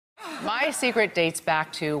My secret dates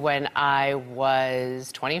back to when I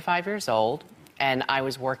was 25 years old, and I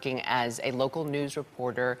was working as a local news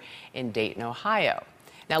reporter in Dayton, Ohio.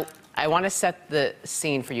 Now, I want to set the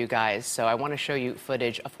scene for you guys, so I want to show you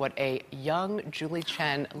footage of what a young Julie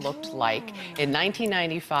Chen looked like in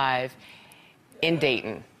 1995 in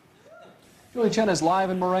Dayton. Julie Chen is live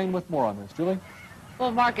in Moraine with more on this. Julie? Well,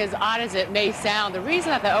 Mark, as odd as it may sound, the reason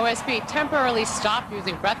that the OSP temporarily stopped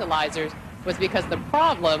using breathalyzers was because the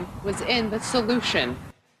problem was in the solution.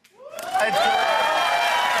 Now,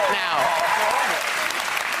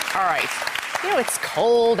 all right, you know, it's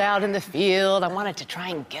cold out in the field. I wanted to try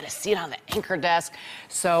and get a seat on the anchor desk.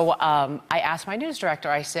 So I asked my news director,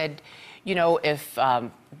 I said, you know, if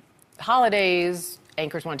holidays,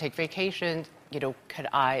 anchors want to take vacations, you know, could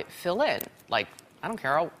I fill in? Like, I don't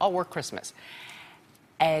care, I'll work Christmas.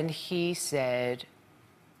 And he said,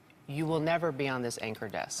 you will never be on this anchor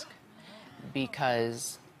desk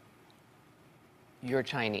because you're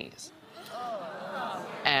Chinese.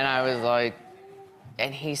 And I was like,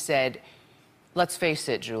 and he said, let's face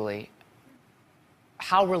it, Julie,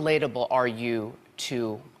 how relatable are you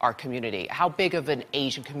to our community? How big of an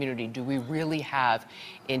Asian community do we really have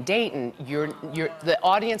in Dayton? The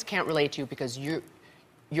audience can't relate to you because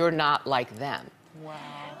you're not like them. Wow.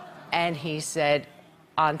 And he said,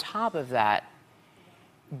 on top of that,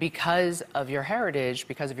 because of your heritage,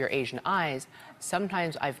 because of your Asian eyes,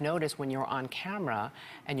 sometimes I've noticed when you're on camera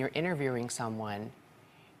and you're interviewing someone,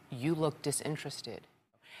 you look disinterested.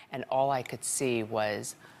 And all I could see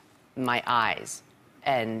was my eyes.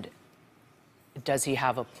 And does he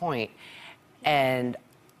have a point? And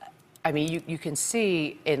I mean, you can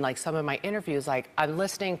see in like some of my interviews, like I'm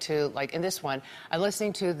listening to, like in this one, I'm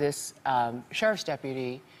listening to this sheriff's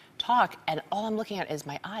deputy talk, and all I'm looking at is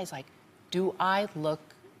my eyes, like, do I look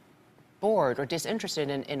bored or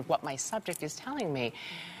disinterested in what my subject is telling me?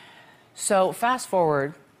 So fast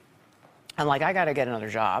forward, I'm like, I gotta get another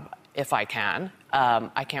job if I can.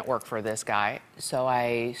 I can't work for this guy. So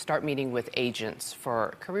I start meeting with agents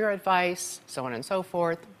for career advice, so on and so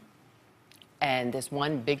forth. And this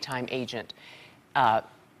one big-time agent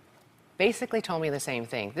basically told me the same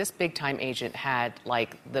thing. This big-time agent had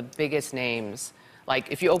like the biggest names.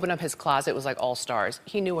 Like if you open up his closet, it was like all stars.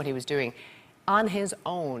 He knew what he was doing. On his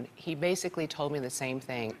own, he basically told me the same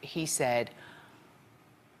thing. He said,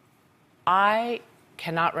 I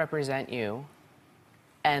cannot represent you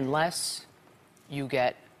unless you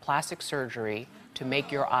get plastic surgery to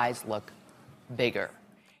make your eyes look bigger.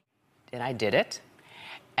 And I did it.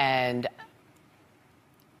 And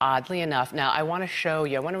oddly enough, now I want to show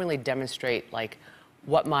you, I want to really demonstrate like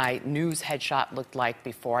what my news headshot looked like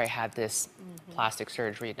before I had this plastic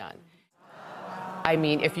surgery done. I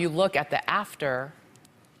mean, if you look at the after,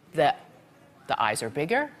 the eyes are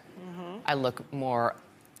bigger. I look more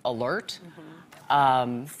alert.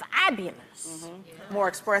 Fabulous. More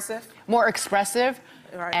expressive. More expressive.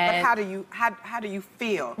 Right. But how do you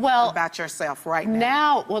feel about yourself right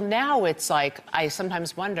now? Now it's like I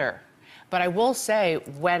sometimes wonder. But I will say,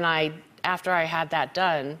 after I had that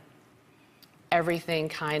done, everything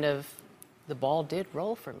kind of, the ball did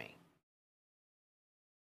roll for me.